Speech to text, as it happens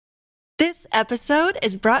This episode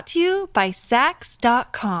is brought to you by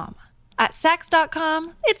Sax.com. At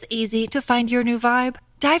Sax.com, it's easy to find your new vibe.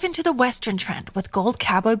 Dive into the Western trend with gold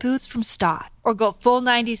cowboy boots from Stott, or go full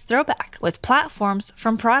 90s throwback with platforms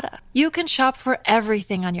from Prada. You can shop for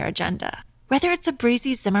everything on your agenda, whether it's a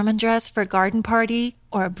breezy Zimmermann dress for a garden party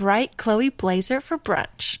or a bright Chloe blazer for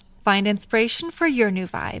brunch. Find inspiration for your new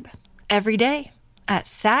vibe every day at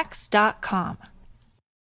Sax.com.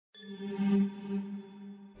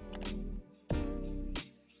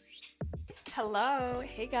 Hello,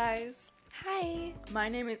 hey guys. Hi. My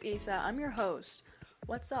name is Isa. I'm your host.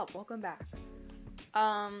 What's up? Welcome back.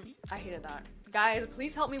 I hated that. Guys,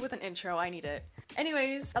 please help me with an intro. I need it.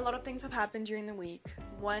 Anyways, a lot of things have happened during the week.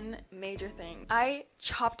 One major thing. I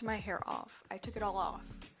chopped my hair off. I took it all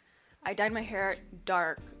off. I dyed my hair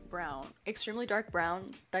dark brown. Extremely dark brown.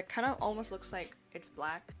 That kind of almost looks like it's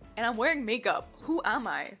black. And I'm wearing makeup. Who am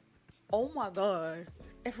I? Oh my god.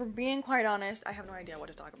 If we're being quite honest, I have no idea what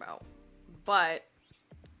to talk about. But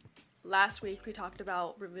last week we talked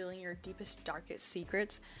about revealing your deepest, darkest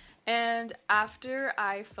secrets. And after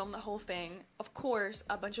I filmed the whole thing, of course,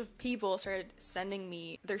 a bunch of people started sending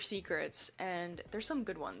me their secrets. And there's some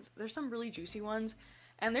good ones. There's some really juicy ones.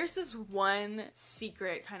 And there's this one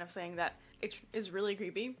secret kind of thing that it is really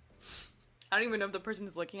creepy. I don't even know if the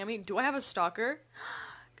person's looking at me. Do I have a stalker?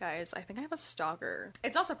 Guys, I think I have a stalker.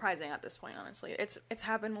 It's not surprising at this point, honestly. It's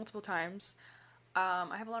happened multiple times.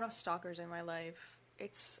 I have a lot of stalkers in my life.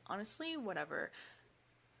 It's honestly whatever.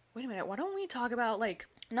 Wait a minute, why don't we talk about, like,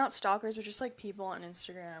 not stalkers, but just, like, people on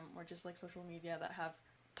Instagram or just, like, social media that have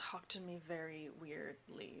talked to me very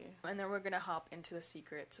weirdly. And then we're gonna hop into the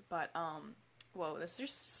secrets, but, whoa, this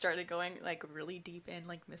just started going, like, really deep and,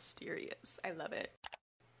 like, mysterious. I love it.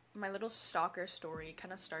 My little stalker story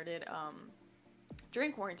kind of started,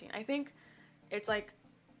 during quarantine. I think it's, like,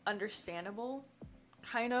 understandable,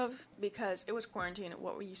 kind of, because it was quarantine.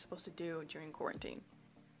 What were you supposed to do during quarantine?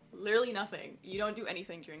 Literally nothing. You don't do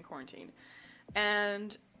anything during quarantine.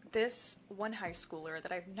 And this one high schooler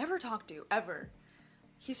that I've never talked to, ever,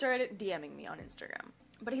 he started DMing me on Instagram.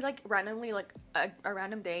 But he, like, randomly, like, a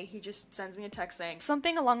random day, he just sends me a text saying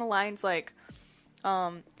something along the lines like,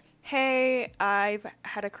 hey, I've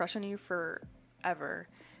had a crush on you forever,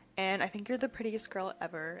 and I think you're the prettiest girl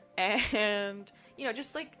ever, and, you know,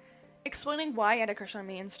 just, like, explaining why he had a crush on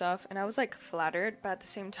me and stuff, and I was, like, flattered, but at the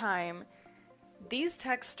same time, these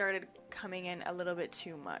texts started coming in a little bit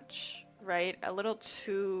too much, right? A little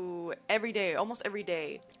too every day, almost every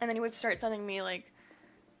day. And then he would start sending me, like,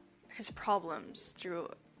 his problems through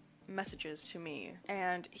messages to me.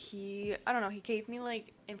 And he gave me,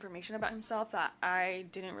 like, information about himself that I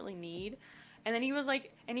didn't really need. And then he would,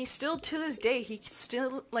 like, and he still, to this day, he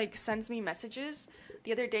still, like, sends me messages.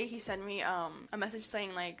 The other day, he sent me, a message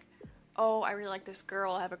saying, like, oh, I really like this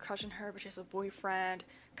girl, I have a crush on her, but she has a boyfriend.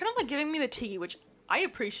 Kind of, like, giving me the tea, which I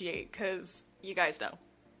appreciate, because you guys know,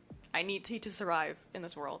 I need tea to survive in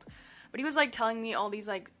this world. But he was, like, telling me all these,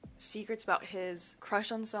 like, secrets about his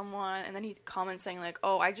crush on someone, and then he comments saying, like,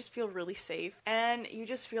 oh, I just feel really safe, and you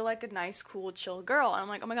just feel like a nice, cool, chill girl. And I'm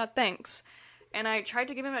like, oh my god, thanks. And I tried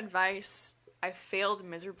to give him advice. I failed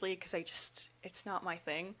miserably, because it's not my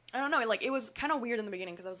thing. I don't know, like, it was kind of weird in the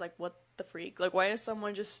beginning, because I was like, what the freak? Like, why is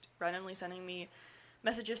someone just randomly sending me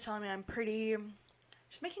messages telling me I'm pretty?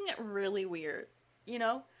 Just making it really weird, you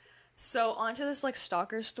know? So, onto this, like,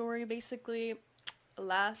 stalker story, basically.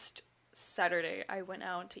 Last Saturday, I went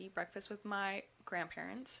out to eat breakfast with my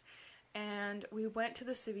grandparents, and we went to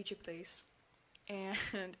the ceviche place, and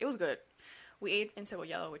it was good. We ate in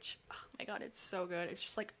Cebollado, which, oh my god, it's so good. It's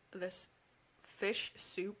just, like, this fish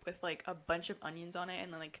soup with, like, a bunch of onions on it,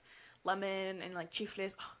 and then, like, lemon and, like,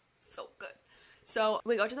 chifles. Oh, so good. So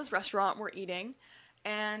we go to this restaurant, we're eating,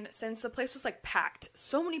 and since the place was, like, packed,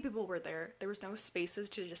 so many people were there was no spaces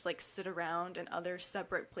to just, like, sit around and other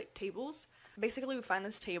separate tables. Basically, we find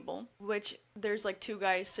this table, which there's, like, two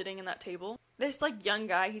guys sitting in that table. This, like, young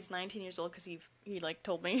guy, he's 19 years old, because he like,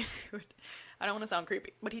 told me. I don't want to sound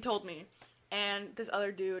creepy, but he told me. And this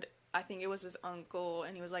other dude, I think it was his uncle,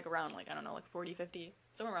 and he was, like, around, like, I don't know, like, 40, 50,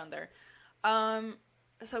 somewhere around there.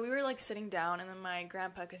 So we were, like, sitting down, and then my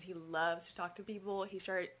grandpa, because he loves to talk to people, he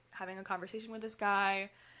started having a conversation with this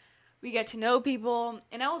guy. We get to know people,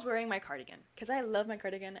 and I was wearing my cardigan, because I love my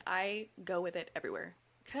cardigan. I go with it everywhere,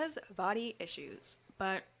 because body issues,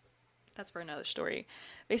 but that's for another story.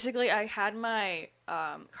 Basically, I had my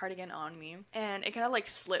cardigan on me, and it kind of, like,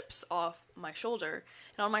 slips off my shoulder,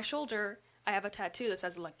 and on my shoulder, I have a tattoo that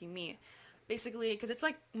says, lucky me, basically, because it's,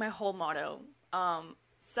 like, my whole motto.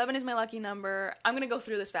 7 is my lucky number. I'm gonna go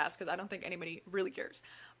through this fast because I don't think anybody really cares.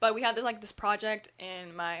 But we had this project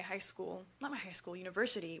in my high school, not my high school,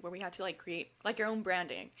 university, where we had to create your own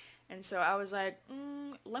branding. And so I was like,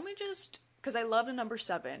 let me just, because I love the number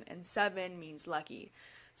 7, and 7 means lucky.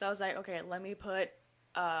 So I was like, okay, let me put,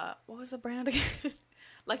 what was the brand again?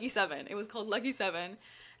 Lucky 7. It was called Lucky 7.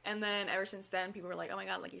 And then ever since then, people were like, oh my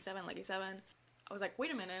god, Lucky 7, Lucky 7. I was like,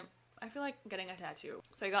 wait a minute. I feel like getting a tattoo.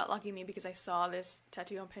 So I got Lucky Me because I saw this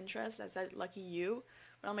tattoo on Pinterest that said Lucky You.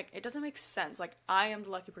 But I'm like, it doesn't make sense. I am the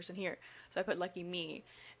lucky person here. So I put Lucky Me.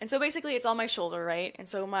 And so basically it's on my shoulder, right? And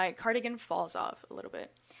so my cardigan falls off a little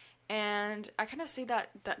bit. And I kind of see that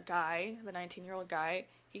guy, the 19-year-old guy,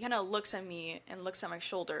 he kind of looks at me and looks at my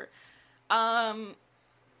shoulder. I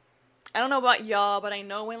don't know about y'all, but I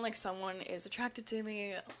know when someone is attracted to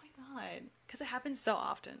me. Oh my god. Because it happens so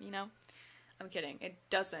often, I'm kidding. It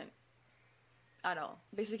doesn't at all.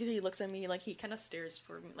 Basically, he looks at me, he kind of stares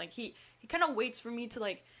for me. He kind of waits for me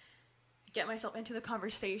to, get myself into the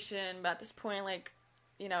conversation. But at this point,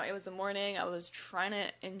 it was the morning. I was trying to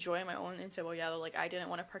enjoy my own Insta yeah, I didn't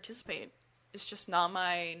want to participate. It's just not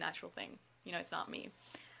my natural thing. It's not me.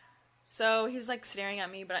 So he was, staring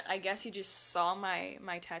at me, but I guess he just saw my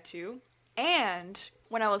tattoo. And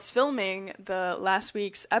when I was filming the last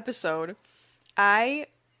week's episode, I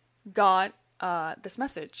got this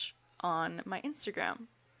message on my Instagram,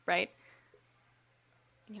 right?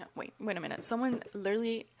 Wait a minute. Someone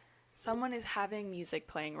is having music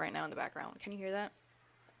playing right now in the background. Can you hear that?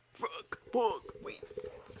 Fuck. Wait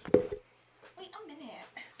a minute.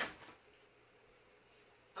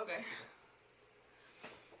 Okay.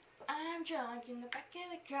 I'm drunk in the back of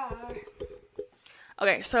the car.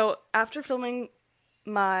 Okay, so after filming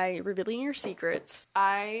my Revealing Your Secrets,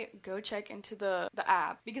 I go check into the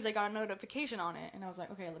app because I got a notification on it, and I was like,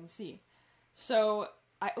 okay, let me see. So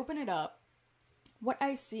I open it up. What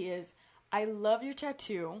I see is, I love your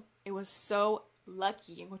tattoo. It was so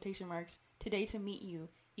lucky, in quotation marks, today to meet you,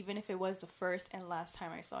 even if it was the first and last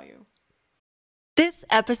time I saw you. This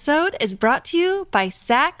episode is brought to you by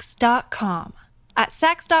Sax.com. At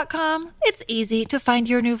Sax.com, it's easy to find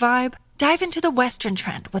your new vibe. Dive into the Western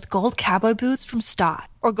trend with gold cowboy boots from Stott,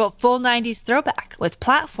 or go full 90s throwback with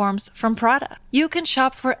platforms from Prada. You can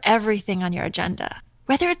shop for everything on your agenda,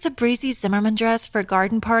 whether it's a breezy Zimmermann dress for a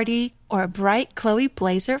garden party or a bright Chloe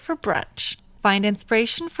blazer for brunch. Find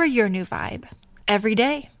inspiration for your new vibe every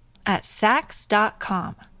day at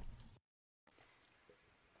Sax.com.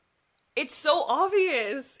 It's so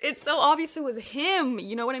obvious. It's so obvious it was him.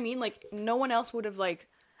 You know what I mean? No one else would have,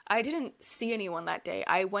 I didn't see anyone that day.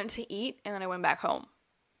 I went to eat, and then I went back home.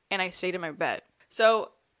 And I stayed in my bed.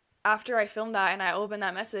 So, after I filmed that and I opened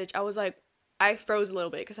that message, I froze a little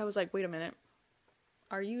bit. Because I was like, wait a minute.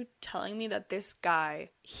 Are you telling me that this guy,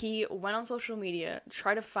 he went on social media,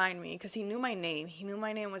 tried to find me, because he knew my name. He knew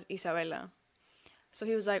my name was Isabella. So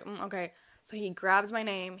he was like, okay. So he grabs my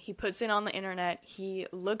name, he puts it on the internet, he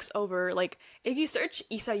looks over, if you search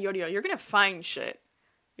Isa Yorio, you're gonna find shit.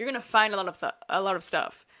 You're gonna find a lot of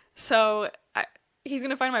stuff. So, he's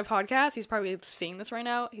gonna find my podcast, he's probably seeing this right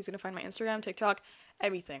now, he's gonna find my Instagram, TikTok,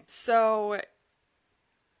 everything. So,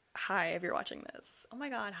 hi, if you're watching this. Oh my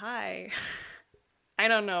god, hi. I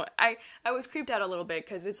don't know, I was creeped out a little bit,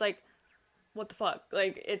 because it's what the fuck,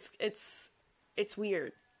 it's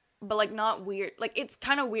weird. But, not weird. It's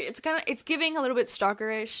kind of weird. It's giving a little bit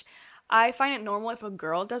stalkerish. I find it normal if a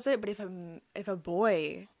girl does it, but if a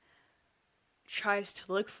boy tries to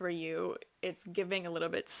look for you, it's giving a little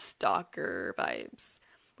bit stalker vibes.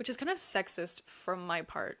 Which is kind of sexist from my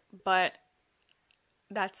part. But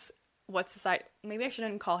that's what society... Maybe I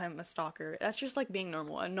shouldn't call him a stalker. That's just, being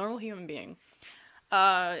normal. A normal human being.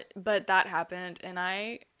 But that happened, and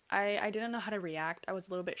I didn't know how to react. I was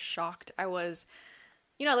a little bit shocked. I was...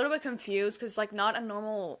 a little bit confused, because, not a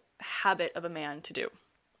normal habit of a man to do.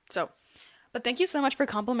 So, but thank you so much for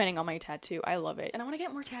complimenting on my tattoo. I love it. And I want to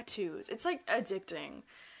get more tattoos. It's, addicting.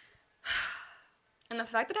 And the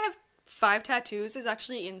fact that I have 5 tattoos is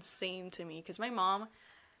actually insane to me, because my mom,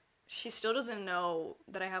 she still doesn't know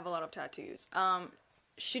that I have a lot of tattoos.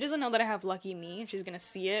 She doesn't know that I have Lucky Me, and she's going to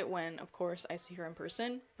see it when, of course, I see her in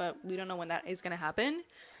person, but we don't know when that is going to happen.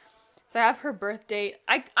 So I have her birth date.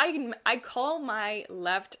 I call my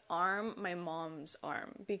left arm my mom's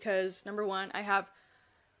arm because, number one, I have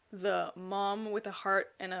the mom with a heart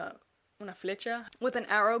and una flecha with an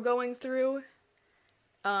arrow going through.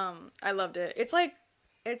 I loved it. It's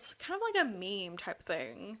kind of like a meme type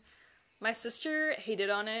thing. My sister hated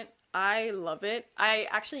on it. I love it. I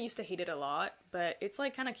actually used to hate it a lot, but it's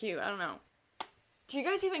kind of cute. I don't know. Do you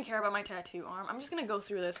guys even care about my tattoo arm? I'm just gonna go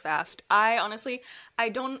through this fast. I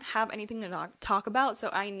don't have anything to talk about, so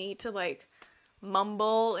I need to, like,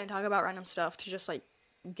 mumble and talk about random stuff to just, like,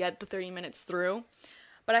 get the 30 minutes through.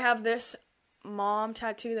 But I have this mom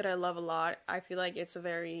tattoo that I love a lot. I feel like it's a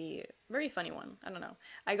very, very funny one. I don't know.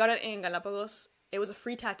 I got it in Galapagos. It was a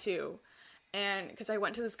free tattoo. And because I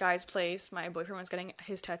went to this guy's place, my boyfriend was getting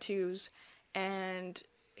his tattoos, and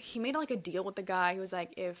he made, like, a deal with the guy. He was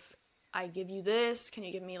like, if I give you this, can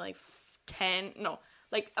you give me, like, 10, no,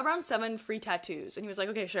 like, around 7 free tattoos? And he was like,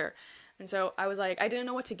 okay, sure. And so I was like, I didn't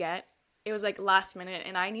know what to get. It was, like, last minute,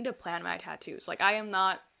 and I need to plan my tattoos. Like, I am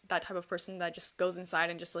not that type of person that just goes inside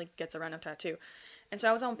and just, like, gets a random tattoo. And so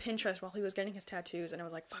I was on Pinterest while he was getting his tattoos, and I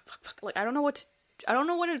was like, fuck. Like, I don't know what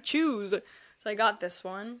to choose. So I got this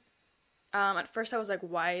one. At first I was like,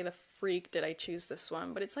 why the freak did I choose this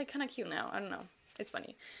one? But it's, like, kind of cute now. I don't know. It's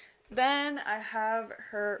funny. Then I have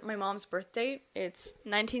my mom's birth date. It's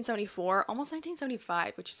 1974, almost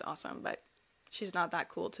 1975, which is awesome, but she's not that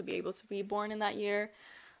cool to be able to be born in that year.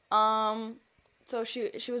 So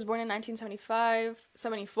she was born in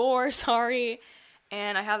 74, sorry,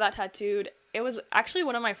 and I have that tattooed. It was actually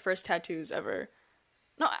one of my first tattoos ever.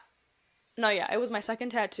 Yeah, it was my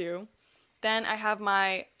second tattoo. Then I have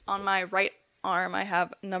on my right arm, I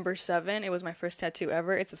have number 7. It was my first tattoo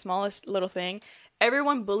ever. It's the smallest little thing.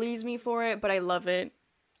 Everyone bullies me for it, but I love it.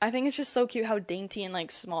 I think it's just so cute how dainty and,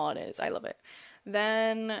 like, small it is. I love it.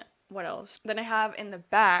 Then, what else? Then I have in the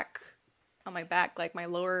back, on my back, like, my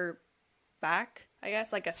lower back, I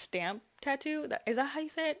guess, like, a stamp tattoo. Is that how you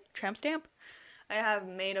say it? Tramp stamp? I have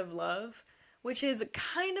Made of Love, which is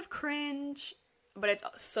kind of cringe, but it's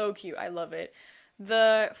so cute. I love it.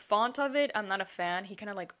 The font of it, I'm not a fan. He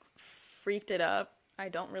kind of, like, freaked it up. I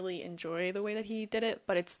don't really enjoy the way that he did it,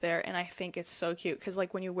 but it's there, and I think it's so cute, because,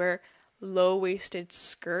 like, when you wear low-waisted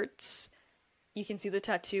skirts, you can see the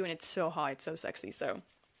tattoo, and it's so hot, it's so sexy, so.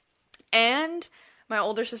 And my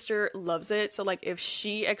older sister loves it, so, like, if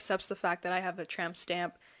she accepts the fact that I have a tramp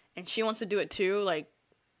stamp, and she wants to do it too, like,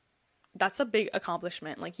 that's a big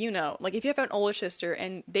accomplishment, like, like, if you have an older sister,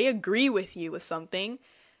 and they agree with you with something,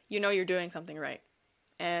 you're doing something right,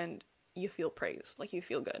 and you feel praised, like, you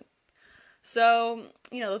feel good. So,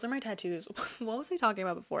 those are my tattoos. What was I talking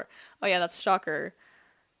about before? Oh yeah, that's Stalker.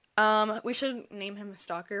 We should name him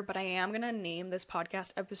Stalker, but I am gonna name this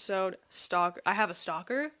podcast episode Stalker. I have a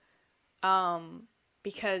stalker.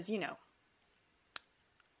 Because,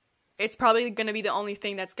 it's probably gonna be the only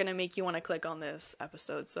thing that's gonna make you want to click on this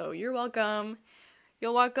episode. So you're welcome.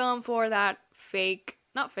 You're welcome for that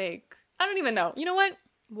not fake. I don't even know. You know what?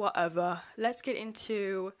 Whatever. Let's get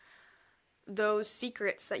into those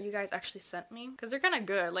secrets that you guys actually sent me, because they're kind of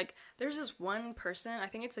good. Like, there's this one person, I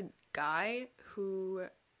think it's a guy who,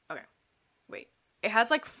 okay, wait, it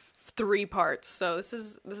has like 3 parts, so this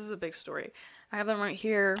is a big story. I have them right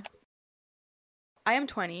here. I am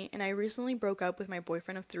 20, and I recently broke up with my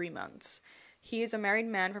boyfriend of 3 months. He is a married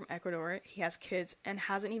man from Ecuador, he has kids, and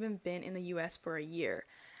hasn't even been in the US for a year.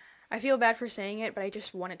 I feel bad for saying it, but I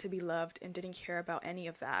just wanted to be loved and didn't care about any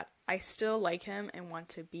of that. I still like him and want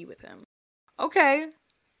to be with him. Okay,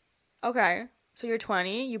 so you're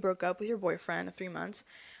 20, you broke up with your boyfriend of 3 months.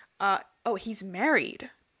 Oh, he's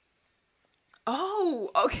married.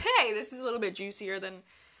 Oh, okay, this is a little bit juicier than,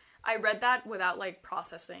 I read that without, like,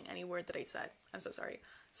 processing any word that I said. I'm so sorry.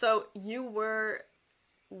 So, you were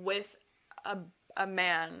with a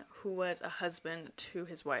man who was a husband to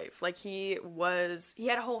his wife. Like, he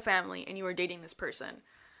had a whole family, and you were dating this person.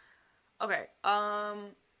 Okay, I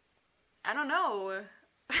don't know.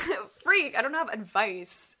 Freak, I don't have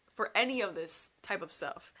advice for any of this type of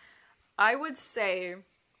stuff. I would say,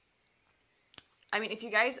 if you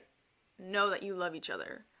guys know that you love each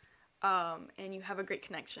other, and you have a great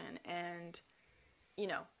connection, and,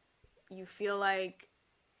 you feel like,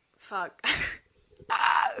 fuck,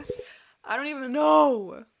 I don't even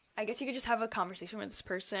know. I guess you could just have a conversation with this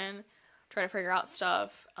person, try to figure out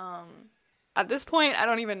stuff. At this point, I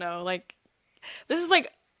don't even know. Like, this is,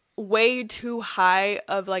 like, way too high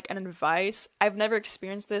of, like, an advice. I've never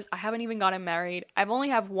experienced this. I haven't even gotten married. I've only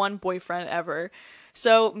have one boyfriend ever.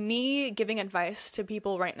 So me giving advice to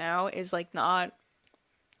people right now is, like, not,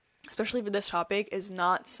 especially for this topic, is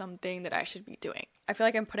not something that I should be doing. I feel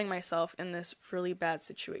like I'm putting myself in this really bad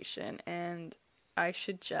situation, and I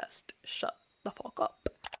should just shut the fuck up.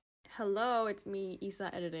 Hello, it's me,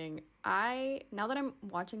 Isa, editing. Now that I'm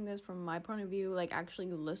watching this from my point of view, like,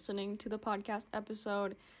 actually listening to the podcast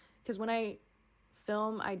episode, because when I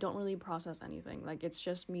film, I don't really process anything. Like, it's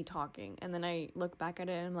just me talking, and then I look back at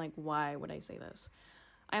it and I'm like, why would I say this?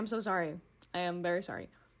 I am so sorry. I am very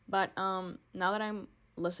sorry. But now that I'm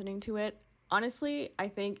listening to it, honestly, I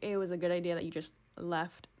think it was a good idea that you just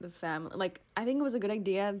left the family. Like, I think it was a good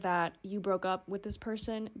idea that you broke up with this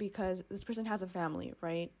person because this person has a family,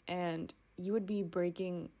 right? And you would be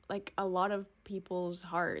breaking, like, a lot of people's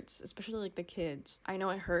hearts, especially, like, the kids. I know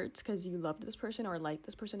it hurts because you loved this person or liked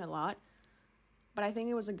this person a lot, but I think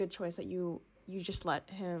it was a good choice that you just let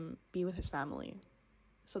him be with his family.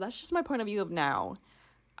 So that's just my point of view of now.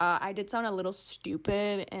 I did sound a little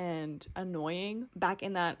stupid and annoying back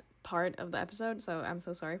in that part of the episode, so I'm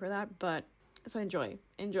so sorry for that, but so enjoy,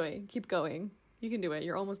 keep going, you can do it,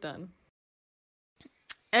 you're almost done.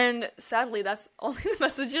 And sadly, that's only the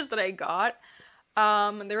messages that I got.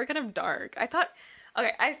 They were kind of dark.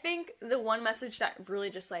 I think the one message that really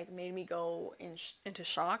just like made me go into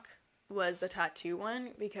shock was the tattoo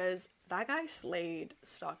one, because that guy slayed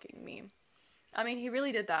stalking me. I mean, he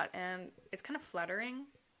really did that, and it's kind of flattering.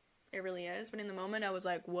 It really is. But in the moment, I was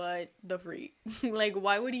like, what the freak? Like,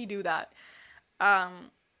 why would he do that?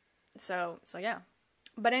 So yeah.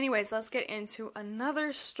 But anyways, let's get into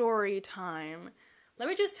another story time. Let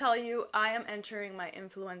me just tell you, I am entering my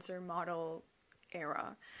influencer model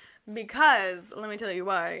era. Because, let me tell you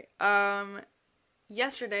why.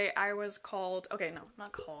 Yesterday, I was called... Okay, no,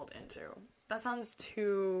 not called into. That sounds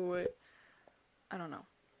too... I don't know.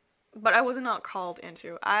 But I was not called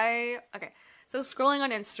into. So scrolling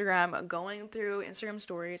on Instagram, going through Instagram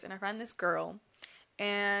stories, and I found this girl,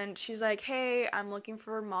 and she's like, hey, I'm looking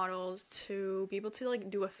for models to be able to, like,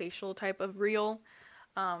 do a facial type of reel,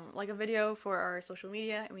 like a video for our social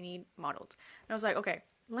media, and we need models. And I was like, okay,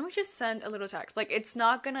 let me just send a little text. Like, it's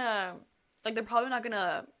not gonna, like, they're probably not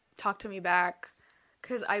gonna talk to me back,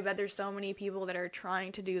 because I bet there's so many people that are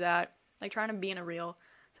trying to do that, like, trying to be in a reel.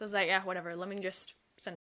 So I was like, yeah, whatever, let me just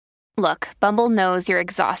send. Look, Bumble knows you're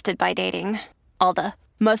exhausted by dating. All the,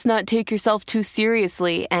 must not take yourself too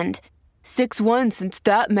seriously, and 6'1" since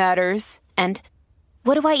that matters, and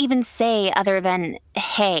what do I even say other than,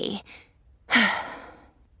 hey?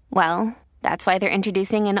 Well, that's why they're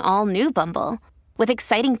introducing an all-new Bumble, with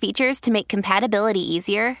exciting features to make compatibility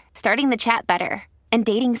easier, starting the chat better, and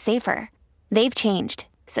dating safer. They've changed,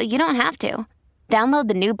 so you don't have to. Download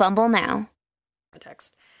the new Bumble now.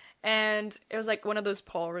 Text. And it was like one of those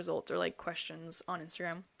poll results or like questions on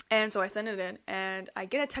Instagram. And so I sent it in, and I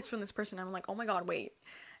get a text from this person. I'm like, oh my god, wait.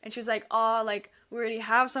 And she's like, oh, like, we already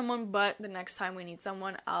have someone, but the next time we need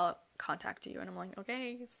someone, I'll contact you. And I'm like,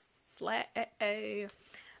 okay, slay. I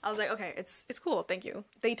was like, okay, it's cool, thank you.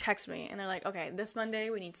 They text me, and they're like, okay, this Monday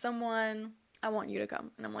we need someone. I want you to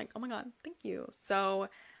come. And I'm like, oh my god, thank you. So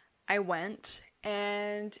I went,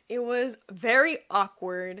 and it was very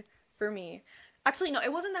awkward for me. Actually, no,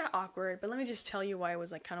 it wasn't that awkward, but let me just tell you why it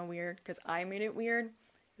was, like, kind of weird, because I made it weird.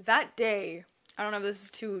 That day, I don't know if this is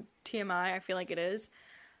too TMI, I feel like it is,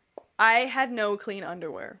 I had no clean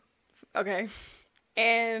underwear, okay?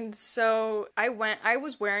 And so I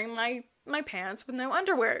was wearing my pants with no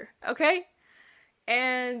underwear, okay?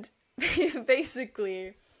 And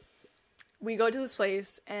basically, we go to this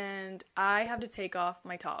place, and I have to take off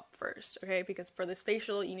my top first, okay? Because for this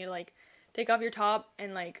facial, you need to, like, take off your top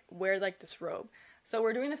and, like, wear, like, this robe. So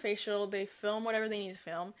we're doing the facial, they film whatever they need to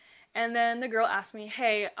film, and then the girl asked me,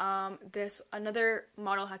 hey, this another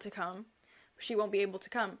model had to come, but she won't be able to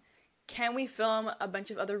come. Can we film a bunch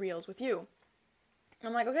of other reels with you? And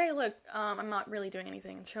I'm like, okay, look, I'm not really doing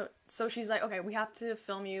anything. And so she's like, okay, we have to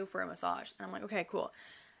film you for a massage. And I'm like, okay, cool.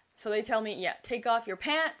 So they tell me, yeah, take off your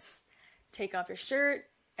pants, take off your shirt,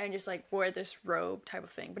 and just, like, wear this robe type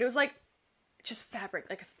of thing. But it was, like, just fabric,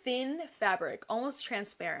 like a thin fabric, almost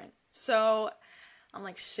transparent. So I'm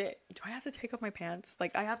like, shit, do I have to take off my pants?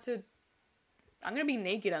 Like, I'm gonna be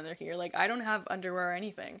naked under here. Like, I don't have underwear or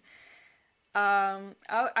anything.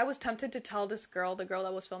 I was tempted to tell this girl, the girl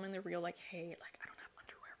that was filming the reel, like, hey, like, I don't have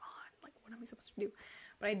underwear on. Like, what am I supposed to do?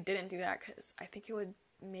 But I didn't do that because I think it would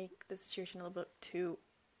make the situation a little bit too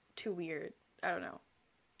weird. I don't know.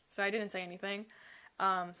 So I didn't say anything.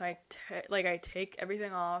 So I take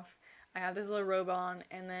everything off. I have this little robe on,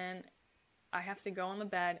 and then I have to go on the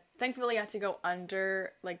bed. Thankfully, I had to go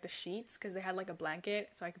under, like, the sheets, because they had, like, a blanket,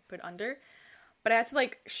 so I could put under. But I had to,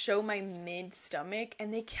 like, show my mid-stomach,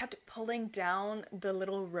 and they kept pulling down the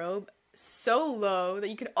little robe so low that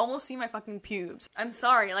you could almost see my fucking pubes. I'm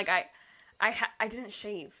sorry, like, I didn't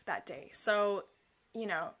shave that day. So, you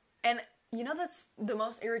know, and, you know, that's the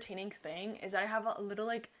most irritating thing, is that I have a little,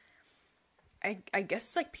 like, I guess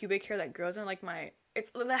it's, like, pubic hair that grows on, like, it's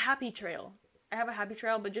the happy trail. I have a happy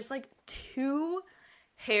trail, but just, like, 2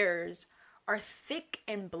 hairs are thick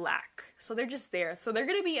and black. So they're just there. So they're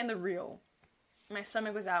gonna be in the reel. My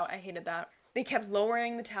stomach was out. I hated that. they kept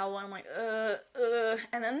lowering the towel, and I'm like,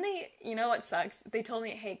 and then you know what sucks? They told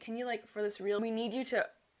me, hey, can you, like, for this reel, we need you to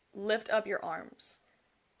lift up your arms.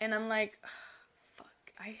 And I'm like,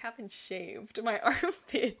 fuck, I haven't shaved my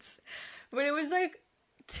armpits. But it was, like,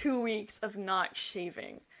 2 weeks of not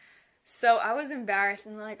shaving. So I was embarrassed,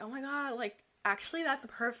 and like, oh my god, like, actually, that's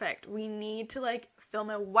perfect. We need to, like, film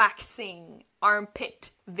a waxing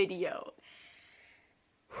armpit video.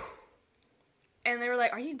 And they were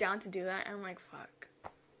like, are you down to do that? And I'm like, fuck.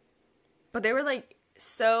 But they were, like,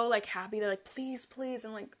 so, like, happy. They're like, please.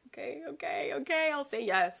 I'm like, okay, I'll say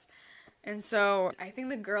yes. And so I think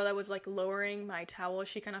the girl that was, like, lowering my towel,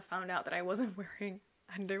 she kind of found out that I wasn't wearing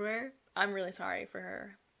underwear. I'm really sorry for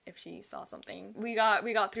her if she saw something. We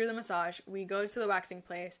got through the massage. We go to the waxing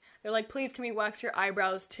place. They're like, please, can we wax your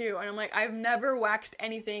eyebrows too? And I'm like, I've never waxed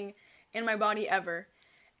anything in my body ever.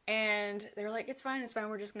 And they were like, it's fine,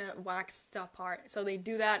 we're just gonna wax the part. So they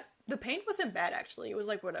do that. The pain wasn't bad, actually. It was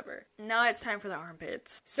like, whatever. Now it's time for the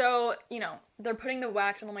armpits. So, you know, they're putting the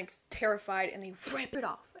wax, and I'm, like, terrified, and they rip it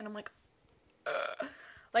off. And I'm like, ugh.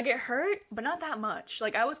 Like, it hurt, but not that much.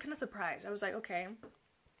 Like, I was kind of surprised. I was like, okay,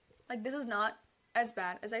 like, this is not as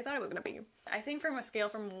bad as I thought it was gonna be. I think from a scale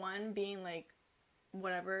from 1 being, like,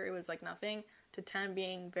 whatever, it was, like, nothing, to 10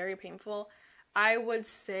 being very painful, I would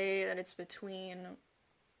say that it's between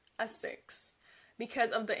a 6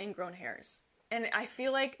 because of the ingrown hairs. And I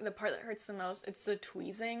feel like the part that hurts the most, it's the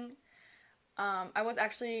tweezing. I was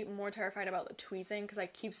actually more terrified about the tweezing because I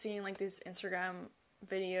keep seeing, like, these Instagram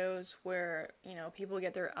videos where, you know, people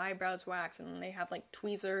get their eyebrows waxed and they have, like,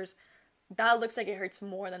 tweezers. That looks like it hurts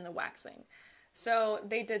more than the waxing. So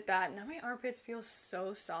they did that. Now my armpits feel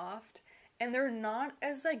so soft, and they're not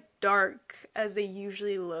as, like, dark as they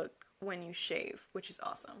usually look when you shave, which is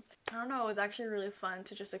awesome. I don't know, it was actually really fun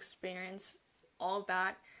to just experience all of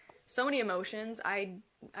that. So many emotions.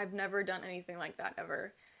 I've never done anything like that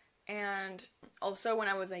ever. And also when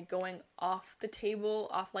I was, like, going off the table,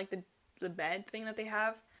 off, like, the bed thing that they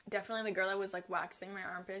have, definitely the girl that was, like, waxing my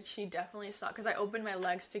armpits, she definitely saw, because I opened my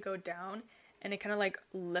legs to go down, and it kind of, like,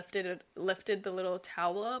 lifted the little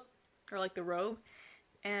towel up, or, like, the robe.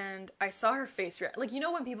 And I saw her face like, you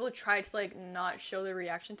know when people try to, like, not show their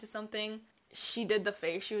reaction to something? She did the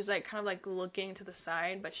face. She was, like, kind of, like, looking to the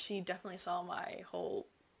side, but she definitely saw my whole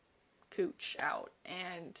cooch out.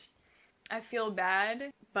 And I feel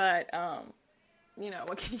bad, but, you know,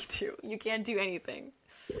 what can you do? You can't do anything.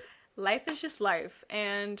 Life is just life,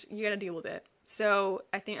 and you gotta deal with it. So,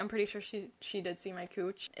 I'm pretty sure she did see my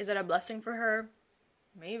cooch. Is that a blessing for her?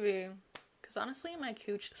 Maybe. Because honestly, my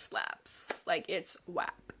cooch slaps. Like, it's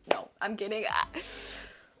whap. No, I'm kidding.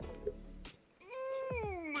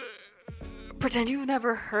 Pretend you've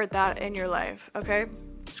never heard that in your life, okay?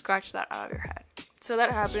 Scratch that out of your head. So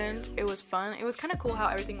that happened. It was fun. It was kind of cool how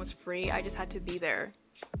everything was free. I just had to be there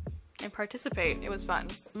and participate. It was fun.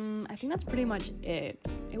 I think that's pretty much it.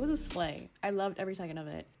 It was a slay. I loved every second of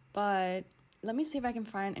it. But let me see if I can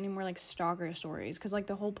find any more, like, stalker stories, because, like,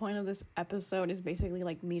 the whole point of this episode is basically,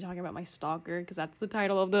 like, me talking about my stalker, because that's the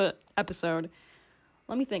title of the episode.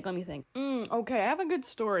 Let me think. Okay, I have a good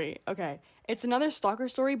story. Okay, it's another stalker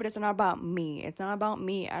story, but it's not about me. It's not about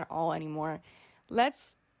me at all anymore.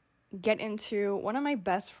 Let's get into one of my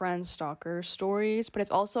best friend's stalker stories, but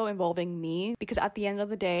it's also involving me, because at the end of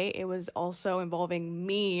the day, it was also involving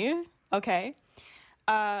me, okay?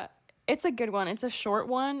 It's a good one. It's a short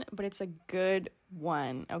one, but it's a good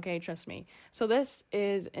one, okay? Trust me. So this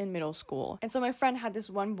is in middle school. And so my friend had this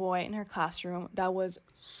one boy in her classroom that was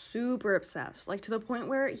super obsessed, like, to the point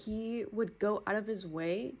where he would go out of his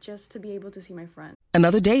way just to be able to see my friend.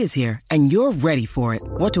 Another day is here, and you're ready for it.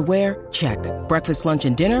 What to wear? Check. Breakfast, lunch,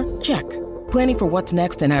 and dinner? Check. Planning for what's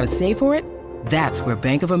next and how to save for it? That's where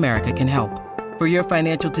Bank of America can help. For your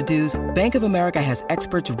financial to-dos, Bank of America has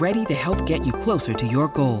experts ready to help get you closer to your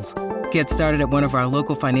goals. Get started at one of our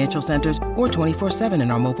local financial centers or 24/7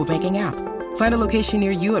 in our mobile banking app. Find a location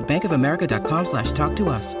near you at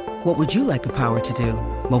bankofamerica.com/talktous. What would you like the power to do?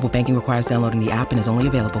 Mobile banking requires downloading the app and is only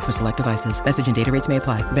available for select devices. Message and data rates may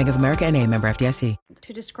apply. Bank of America NA, member FDIC.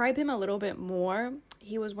 To describe him a little bit more,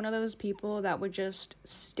 he was one of those people that would just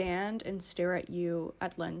stand and stare at you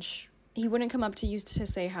at lunch. He wouldn't come up to you to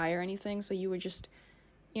say hi or anything, so you were just,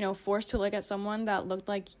 you know, forced to look at someone that looked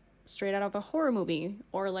like straight out of a horror movie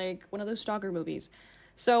or, like, one of those stalker movies.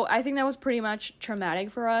 So I think that was pretty much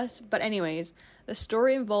traumatic for us. But anyways, the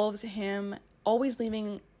story involves him always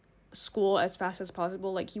leaving school as fast as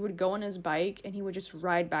possible. Like, he would go on his bike and he would just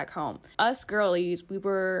ride back home. Us girlies, we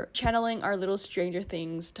were channeling our little Stranger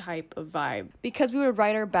Things type of vibe, because we would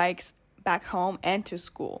ride our bikes back home and to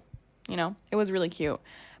school. You know, it was really cute.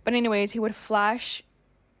 But anyways, he would flash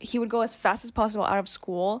he would go as fast as possible out of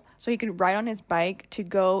school so he could ride on his bike to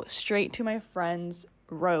go straight to my friend's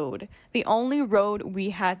road. The only road we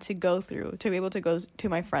had to go through to be able to go to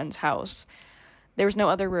my friend's house. There was no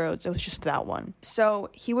other roads. It was just that one. So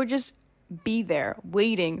he would just be there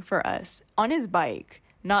waiting for us on his bike,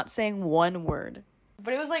 not saying one word.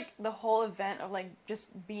 But it was like the whole event of like just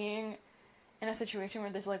being in a situation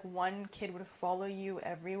where this like one kid would follow you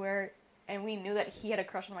everywhere, and we knew that he had a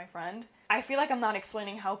crush on my friend. I feel like I'm not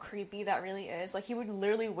explaining how creepy that really is. Like, he would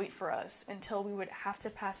literally wait for us until we would have to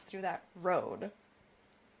pass through that road.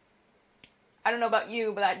 I don't know about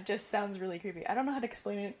you, but that just sounds really creepy. I don't know how to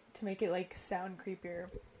explain it to make it, like, sound creepier.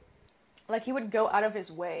 Like, he would go out of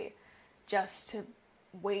his way just to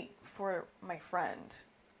wait for my friend.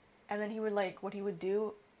 And then he would, like, what he would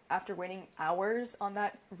do after waiting hours on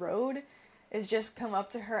that road is just come up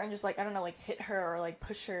to her and just, like, I don't know, like, hit her or, like,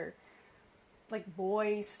 push her. Like,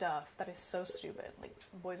 boy stuff that is so stupid. Like,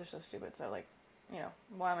 boys are so stupid, so, like, you know,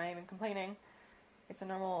 why am I even complaining? It's a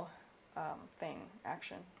normal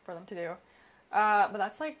action for them to do. But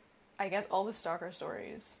that's, like, I guess all the stalker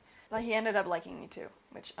stories. Like, he ended up liking me too,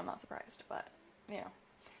 which I'm not surprised, but, you know.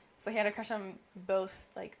 So he had a crush on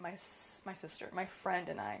both, like, my sister, my friend,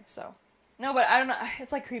 and I, so. No, but I don't know,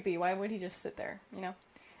 it's, like, creepy. Why would he just sit there, you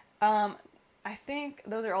know? I think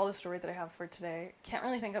those are all the stories that I have for today. Can't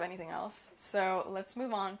really think of anything else. So let's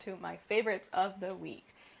move on to my favorites of the week.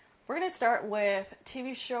 We're going to start with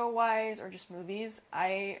TV show-wise or just movies.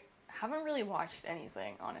 I haven't really watched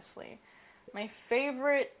anything, honestly. My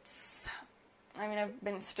favorites, I mean,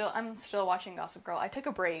 I'm still watching Gossip Girl. I took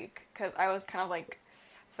a break because I was kind of like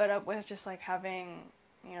fed up with just like having,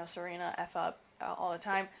 you know, Serena F up all the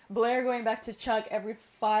time. Blair going back to Chuck every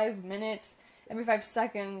 5 minutes, every 5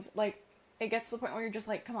 seconds, like, it gets to the point where you're just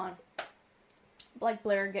like, come on, like,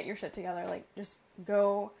 Blair, get your shit together, like, just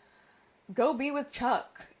go be with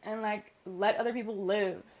Chuck, and, like, let other people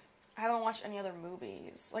live. I haven't watched any other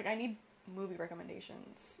movies. Like, I need movie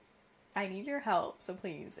recommendations. I need your help, so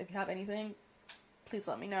please, if you have anything, please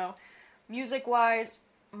let me know. Music-wise,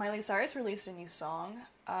 Miley Cyrus released a new song.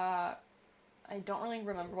 I don't really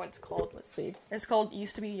remember what it's called, let's see. It's called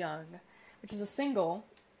Used to Be Young, which is a single.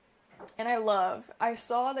 And I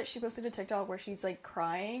saw that she posted a TikTok where she's, like,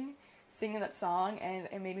 crying, singing that song, and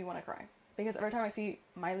it made me want to cry. Because every time I see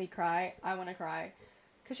Miley cry, I want to cry.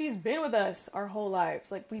 Because she's been with us our whole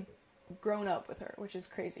lives. Like, we've grown up with her, which is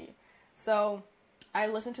crazy. So, I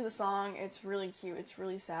listened to the song. It's really cute. It's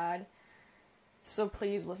really sad. So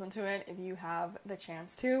please listen to it if you have the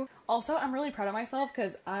chance to. Also, I'm really proud of myself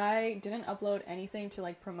because I didn't upload anything to,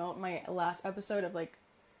 like, promote my last episode of, like,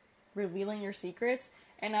 revealing your secrets.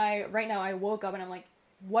 And right now I woke up and I'm like,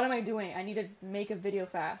 what am I doing? I need to make a video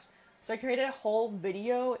fast. So I created a whole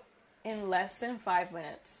video in less than 5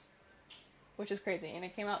 minutes, which is crazy. And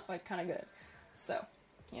it came out, like, kind of good. So,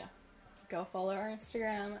 yeah, go follow our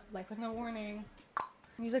Instagram, Life with No Warning.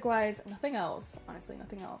 Music-wise, nothing else. Honestly,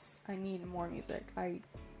 nothing else. I need more music. I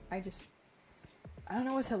don't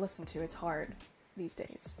know what to listen to. It's hard these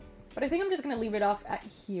days. But I think I'm just going to leave it off at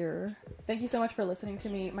here. Thank you so much for listening to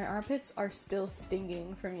me. My armpits are still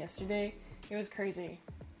stinging from yesterday. It was crazy.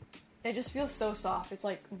 It just feels so soft. It's,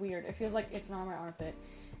 like, weird. It feels like it's not my armpit.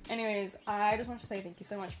 Anyways, I just want to say thank you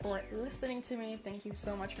so much for listening to me. Thank you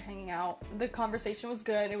so much for hanging out. The conversation was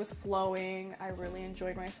good. It was flowing. I really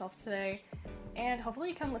enjoyed myself today. And hopefully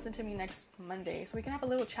you come listen to me next Monday so we can have a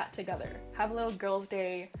little chat together. Have a little girls'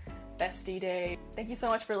 day, bestie day. Thank you so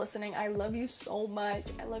much for listening. I love you so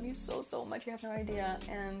much. I love you so, so much. You have no idea.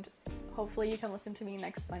 And hopefully you come listen to me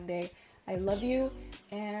next Monday. I love you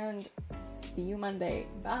and see you Monday.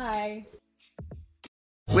 Bye.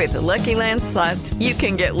 With the Lucky Land Slots, you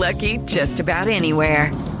can get lucky just about anywhere.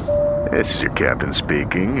 This is your captain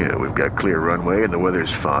speaking. We've got clear runway and the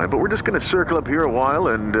weather's fine, but we're just going to circle up here a while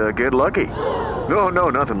and get lucky. No,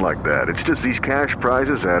 nothing like that. It's just these cash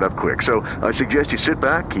prizes add up quick. So I suggest you sit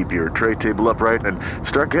back, keep your tray table upright, and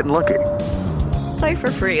start getting lucky. Play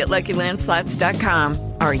for free at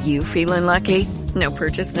LuckyLandSlots.com. Are you feeling lucky? No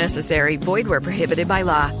purchase necessary. Void where prohibited by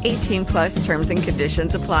law. 18+ terms and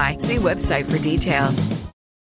conditions apply. See website for details.